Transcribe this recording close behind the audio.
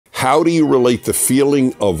How do you relate the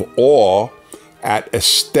feeling of awe at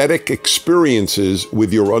aesthetic experiences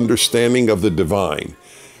with your understanding of the divine?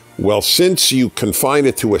 Well, since you confine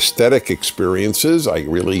it to aesthetic experiences, I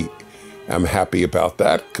really am happy about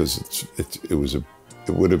that, because it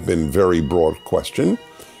would have been a very broad question.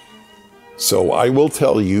 So I will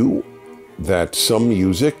tell you that some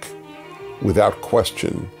music, without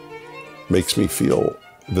question, makes me feel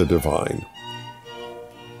the divine.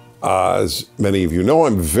 As many of you know,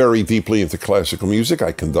 I'm very deeply into classical music.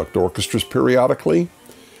 I conduct orchestras periodically.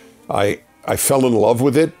 I fell in love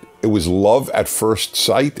with it. It was love at first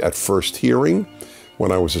sight, at first hearing,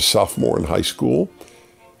 when I was a sophomore in high school.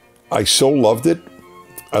 I so loved it.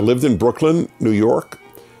 I lived in Brooklyn, New York,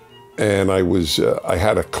 and I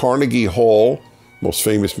had a Carnegie Hall, most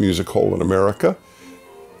famous music hall in America.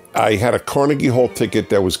 I had a Carnegie Hall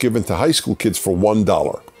ticket that was given to high school kids for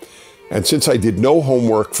 $1. And since I did no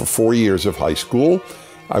homework for 4 years of high school,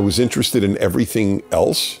 I was interested in everything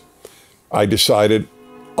else. I decided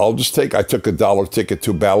I took a $1 ticket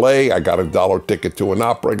to ballet, I got a $1 ticket to an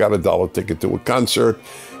opera, I got a $1 ticket to a concert,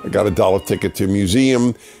 I got a $1 ticket to a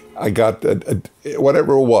museum, I got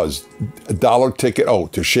whatever it was, a $1 ticket,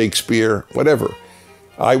 to Shakespeare, whatever.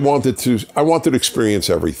 I wanted to experience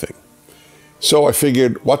everything. So I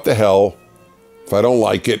figured, what the hell, if I don't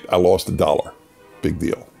like it, I lost $1. Big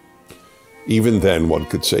deal. Even then, one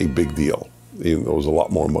could say big deal, even though it was a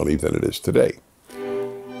lot more money than it is today.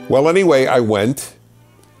 Well, anyway, I went,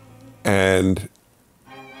 and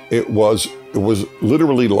it was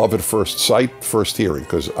literally love at first sight, first hearing,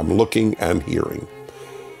 because I'm looking and hearing.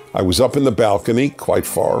 I was up in the balcony, quite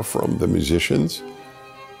far from the musicians,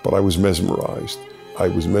 but I was mesmerized. I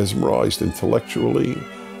was mesmerized intellectually,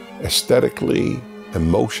 aesthetically,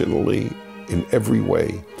 emotionally, in every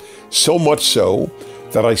way. So much so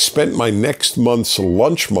that I spent my next month's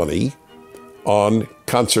lunch money on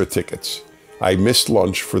concert tickets. I missed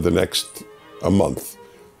lunch for the next month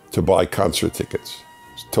to buy concert tickets.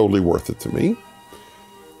 It's totally worth it to me.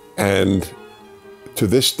 And to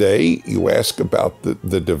this day, you ask about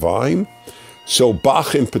the divine. So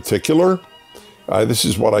Bach in particular, this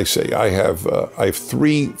is what I say. I have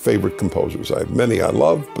 3 favorite composers. I have many I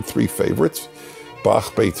love, but 3 favorites: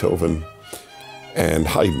 Bach, Beethoven, and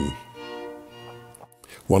Haydn.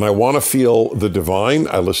 When I want to feel the divine,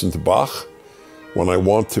 I listen to Bach. When I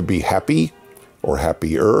want to be happy or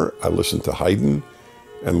happier, I listen to Haydn.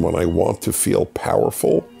 And when I want to feel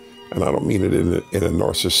powerful, and I don't mean it in a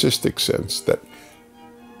narcissistic sense, that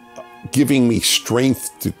giving me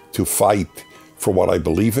strength to fight for what I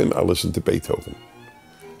believe in, I listen to Beethoven.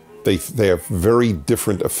 They have very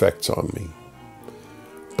different effects on me.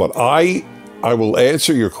 But I will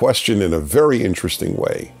answer your question in a very interesting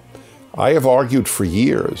way. I have argued for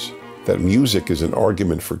years that music is an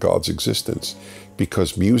argument for God's existence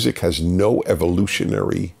because music has no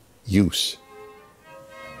evolutionary use.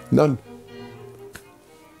 None.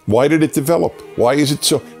 Why did it develop? Why is it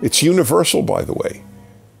so? It's universal, by the way.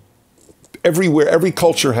 Everywhere, every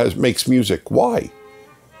culture makes music. Why?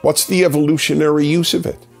 What's the evolutionary use of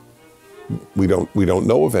it? We don't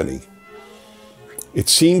know of any. It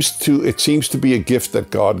seems to be a gift that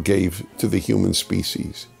God gave to the human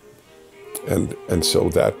species. And so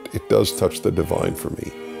that it does touch the divine for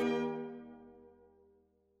me.